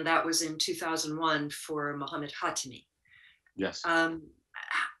once, and that was in 2001 for Mohammad Khatami. Yes.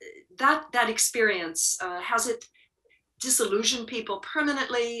 That experience, has it disillusioned people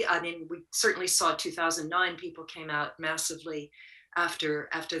permanently? I mean, we certainly saw 2009 people came out massively after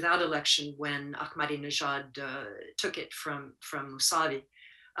that election when Ahmadinejad took it from Mousavi.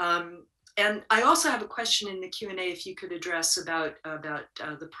 And I also have a question in the Q&A, if you could address about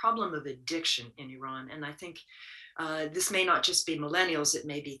the problem of addiction in Iran. And I think this may not just be millennials, it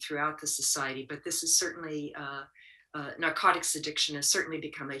may be throughout the society, but this is certainly narcotics addiction has certainly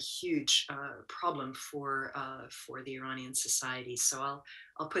become a huge problem for the Iranian society. So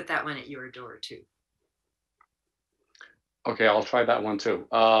I'll put that one at your door too. Okay, I'll try that one too.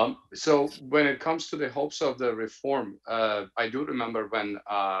 So when it comes to the hopes of the reform, I do remember when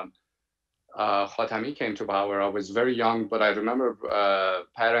Khatami came to power. I was very young, but I remember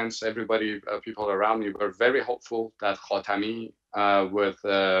parents, everybody, people around me were very hopeful that Khatami,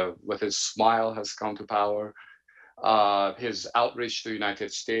 with his smile, has come to power. his outreach to the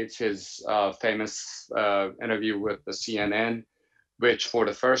United States, his famous interview with the CNN, which for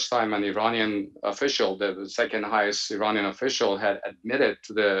the first time an Iranian official, the second highest Iranian official, had admitted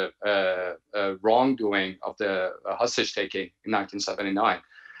to the wrongdoing of the hostage taking in 1979.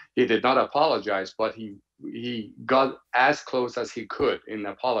 He did not apologize, but he got as close as he could in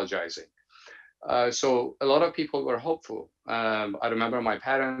apologizing. So a lot of people were hopeful. I remember my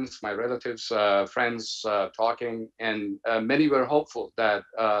parents, my relatives, friends talking, and many were hopeful that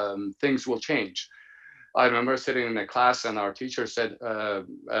things will change. I remember sitting in a class and our teacher said,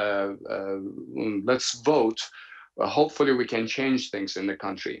 let's vote. Hopefully we can change things in the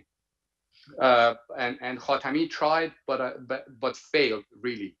country. And Khatami tried, but failed,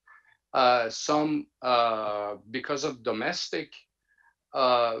 really. Some, because of domestic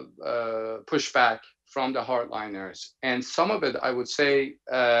pushback from the hardliners, and some of it, I would say,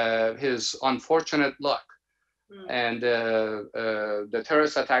 his unfortunate luck. And the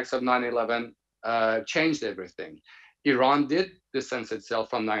terrorist attacks of 9/11 changed everything. Iran did distance itself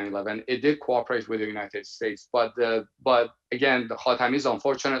from 9/11. It did cooperate with the United States, but again, the Khatami's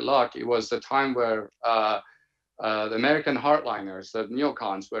unfortunate luck. It was the time where the American hardliners, the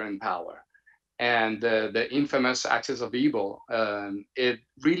neocons, were in power, and the infamous axis of evil. It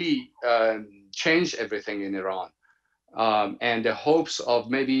really changed everything in Iran. And the hopes of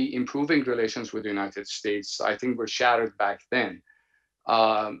maybe improving relations with the United States, I think, were shattered back then.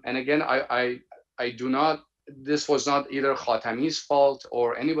 And again, I do not, this was not either Khatami's fault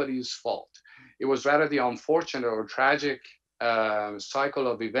or anybody's fault. It was rather the unfortunate or tragic cycle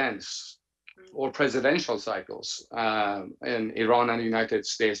of events or presidential cycles in Iran and the United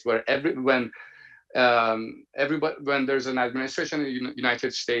States, where when there's an administration in the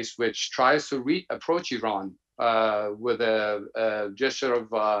United States which tries to approach Iran with a gesture of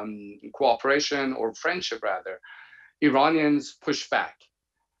cooperation or friendship, rather, Iranians push back.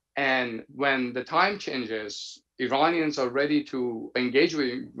 And when the time changes, Iranians are ready to engage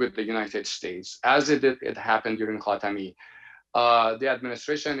with the United States, as it happened during Khatami. The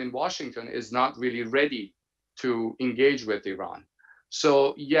administration in Washington is not really ready to engage with Iran.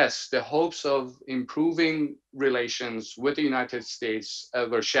 So yes, the hopes of improving relations with the United States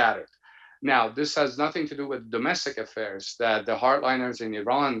were shattered. Now, this has nothing to do with domestic affairs, that the hardliners in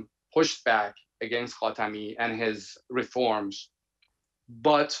Iran pushed back against Khatami and his reforms.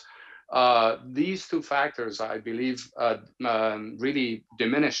 But these two factors, I believe, really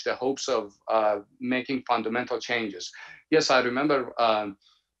diminished the hopes of making fundamental changes. Yes, I remember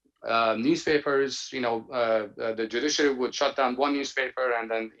newspapers, the judiciary would shut down one newspaper, and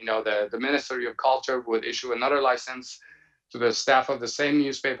then, the Ministry of Culture would issue another license to the staff of the same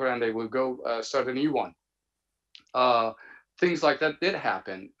newspaper, and they would go start a new one. Things like that did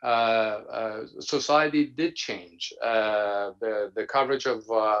happen. Society did change. The coverage of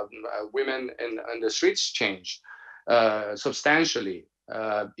women in the streets changed substantially.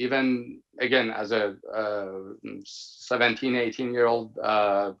 Even, again, as a 17, 18-year-old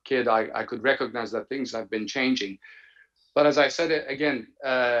kid, I could recognize that things have been changing. But as I said, again,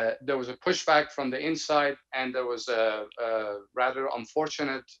 there was a pushback from the inside, and there was a rather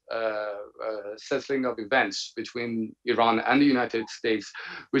unfortunate settling of events between Iran and the United States,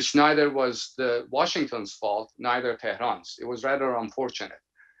 which neither was the Washington's fault, neither Tehran's. It was rather unfortunate.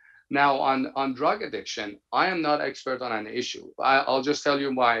 Now, on drug addiction, I am not expert on an issue. I'll just tell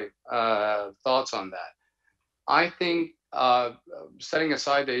you my thoughts on that. I think setting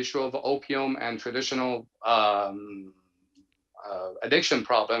aside the issue of opium and traditional addiction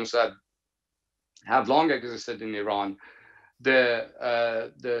problems that have long existed in Iran,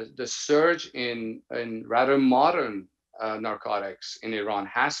 the surge in rather modern narcotics in Iran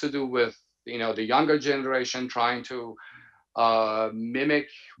has to do with the younger generation trying to mimic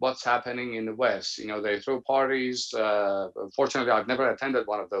what's happening in the West. They throw parties. Fortunately, I've never attended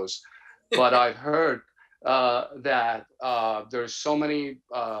one of those, but I've heard that there's so many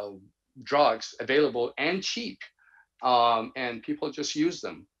drugs available and cheap, and people just use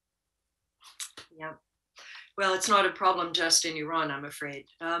them. Yeah. Well, it's not a problem just in Iran, I'm afraid.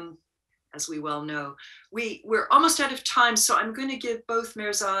 As we well know. We're almost out of time, so I'm going to give both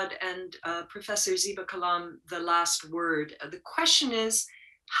Mirzad and Professor Ziba Kalam the last word. The question is,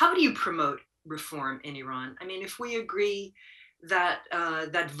 how do you promote reform in Iran? I mean, if we agree that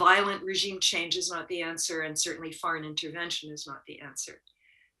that violent regime change is not the answer, and certainly foreign intervention is not the answer,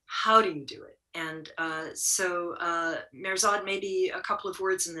 how do you do it? And so Mirzad, maybe a couple of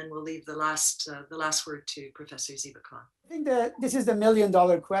words, and then we'll leave the last word to Professor Ziba Khan. I think that this is the $1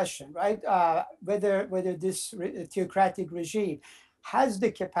 million question, right? Whether this theocratic regime has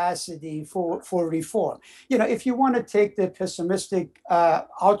the capacity for reform. You know, if you want to take the pessimistic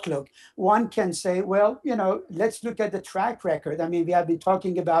outlook, one can say, well, you know, let's look at the track record. I mean, we have been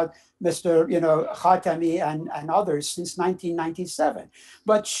talking about Mr. Khatami and others since 1997.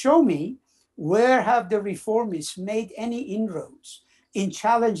 But show me, where have the reformists made any inroads in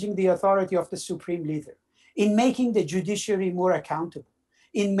challenging the authority of the supreme leader, in making the judiciary more accountable,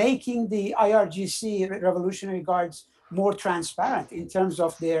 in making the IRGC, Revolutionary Guards, more transparent in terms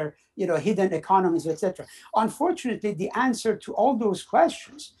of their hidden economies, etc. Unfortunately, the answer to all those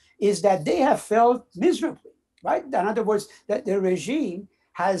questions is that they have failed miserably, right? In other words, that the regime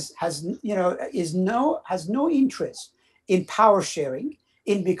has no interest in power sharing,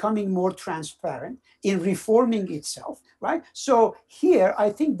 in becoming more transparent, in reforming itself, right? So here,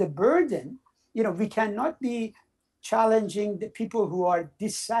 I think the burden, we cannot be challenging the people who are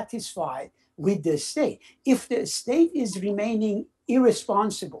dissatisfied with the state. If the state is remaining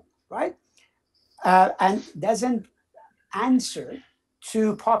irresponsible, right, and doesn't answer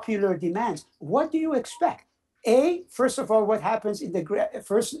to popular demands, what do you expect? First of all, what happens in the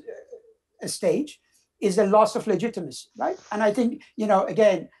first stage is the loss of legitimacy, right? And I think,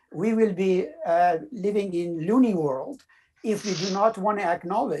 again, we will be living in loony world if we do not want to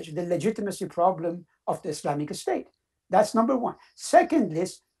acknowledge the legitimacy problem of the Islamic State. That's number one. Second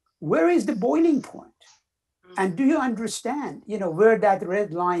is, where is the boiling point? And do you understand, where that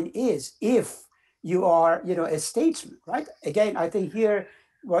red line is if you are, a statesman, right? Again, I think here,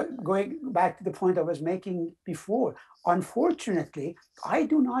 going back to the point I was making before, unfortunately, I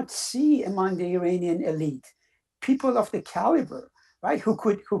do not see among the Iranian elite people of the caliber, right, who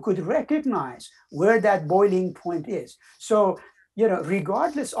could recognize where that boiling point is. So,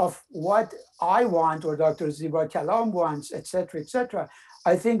 regardless of what I want or Dr. Ziba Kalam wants, et cetera,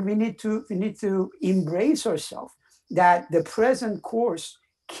 I think we need to embrace ourselves that the present course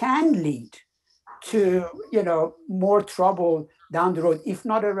can lead to more trouble down the road, if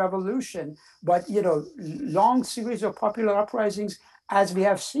not a revolution, but long series of popular uprisings. As we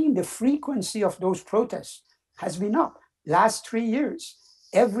have seen, the frequency of those protests has been up. Last 3 years,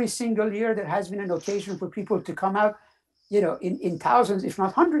 every single year there has been an occasion for people to come out, in thousands, if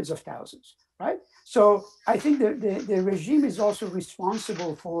not hundreds of thousands, right? So I think the regime is also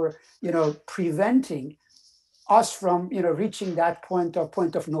responsible for preventing us from reaching that point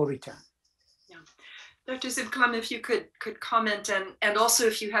of no return. Dr. Zibkam, if you could comment, and also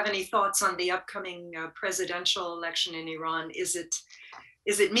if you have any thoughts on the upcoming presidential election in Iran. Is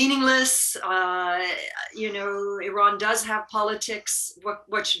it meaningless? Iran does have politics.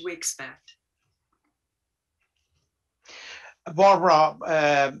 What should we expect? Barbara,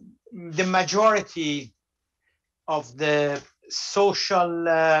 the majority of the social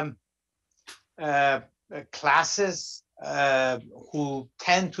classes who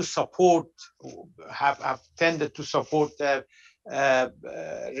tend to support, have tended to support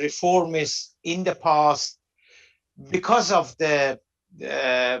reformists in the past, because of the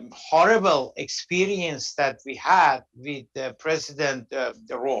horrible experience that we had with President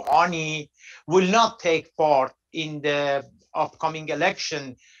Rouhani, will not take part in the upcoming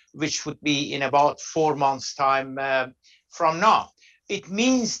election, which would be in about 4 months' time from now. It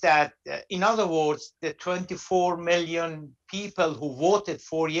means that, in other words, the 24 million people who voted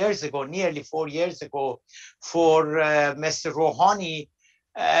 4 years ago, nearly 4 years ago, for Mr. Rouhani,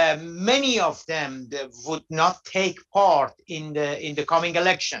 many of them would not take part in the coming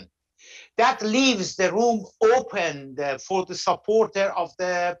election. That leaves the room open for the supporter of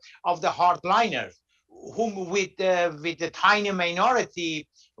the hardliners, whom with the tiny minority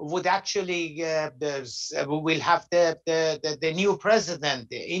would actually will have the new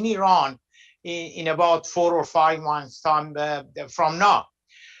president in Iran in about 4 or 5 months time from now.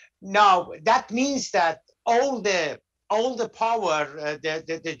 Now that means that all the power,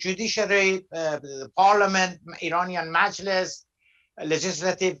 the judiciary, the parliament, Iranian Majlis,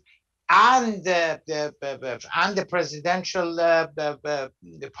 legislative, and the presidential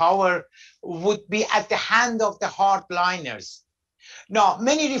the power would be at the hand of the hardliners. Now,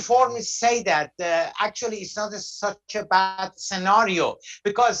 many reformists say that actually it's not such a bad scenario,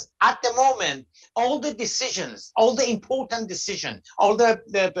 because at the moment, all the decisions, all the important decisions, all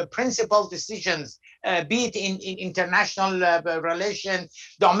the principal decisions, be it in international relations,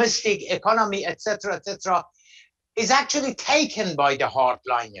 domestic economy, etc., is actually taken by the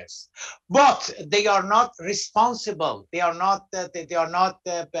hardliners, but they are not responsible. They are not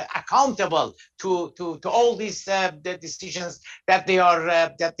accountable to all these the decisions that they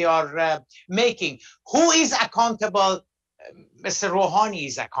are making. Who is accountable? Mr. Rouhani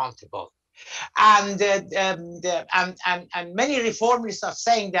is accountable. And, and many reformists are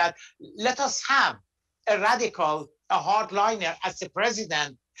saying that let us have a radical, a hardliner as the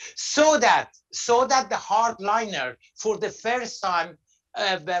president, so that the hardliner for the first time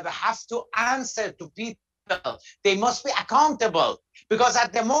have to answer to people. They must be accountable, because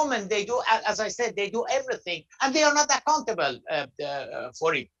at the moment they do, as I said, they do everything and they are not accountable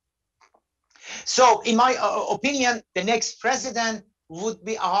for it. So in my opinion, the next president would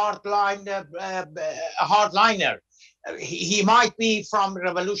be a hardliner. He might be from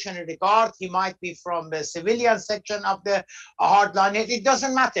Revolutionary Guard, he might be from the civilian section of the hardliner. It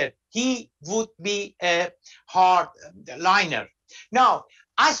doesn't matter. He would be a hardliner. Now,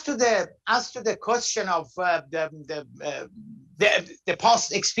 as to the question of the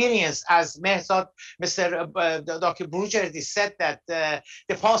past experience, as Mr. Dr. Bruggerdi said, that the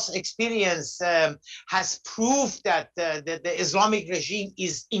past experience has proved that the Islamic regime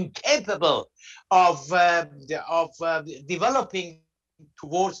is incapable of developing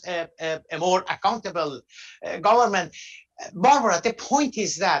towards a more accountable government. Barbara, the point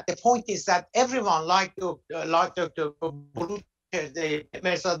is that everyone, like Dr. they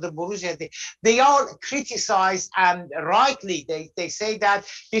are criticized, and rightly they say that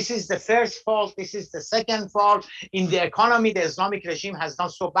this is the first fault, this is the second fault. In the economy, the Islamic regime has done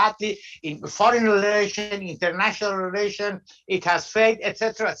so badly. In foreign relation, international relation, it has failed,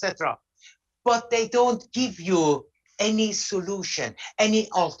 etc., etc. But they don't give you any solution,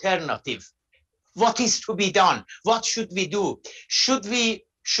 any alternative. What is to be done? What should we do? Should we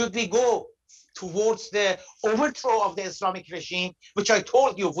go towards the overthrow of the Islamic regime, which I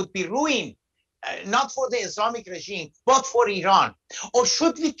told you would be ruin, not for the Islamic regime, but for Iran? Or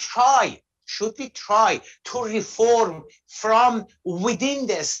should we try to reform from within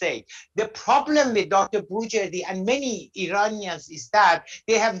the state? The problem with Dr. Bruggerdi and many Iranians is that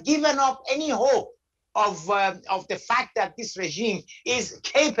they have given up any hope of the fact that this regime is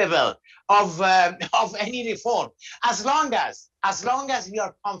capable of any reform. As long as we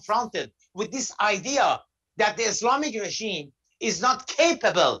are confronted with this idea that the Islamic regime is not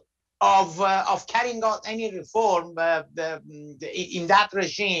capable of carrying out any reform in that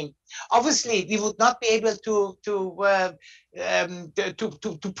regime, obviously we would not be able to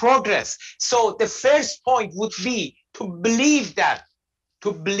progress. So the first point would be to believe that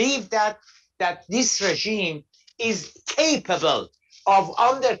this regime is capable of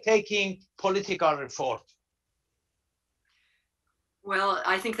undertaking political reform. Well,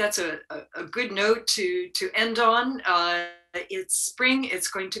 I think that's a good note to end on. It's spring, it's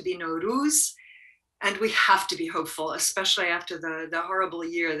going to be Nowruz, and we have to be hopeful, especially after the horrible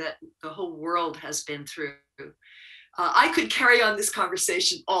year that the whole world has been through. I could carry on this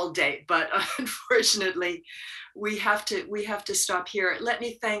conversation all day, but unfortunately, we have to stop here. Let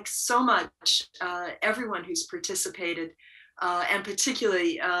me thank so much everyone who's participated, and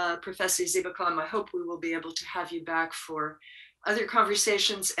particularly Professor Reza Khan. I hope we will be able to have you back for other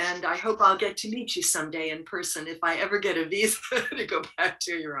conversations, and I hope I'll get to meet you someday in person if I ever get a visa to go back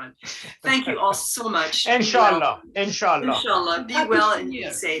to Iran. Thank you all so much. Inshallah. Be well and be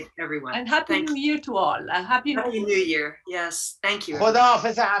safe, everyone. And Happy New Year to all. Happy New Year. Yes, thank you. Khuda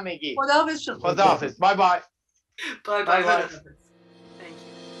Hafiz hamegi. Khuda Hafiz. Khuda Hafiz. Bye bye. Bye bye.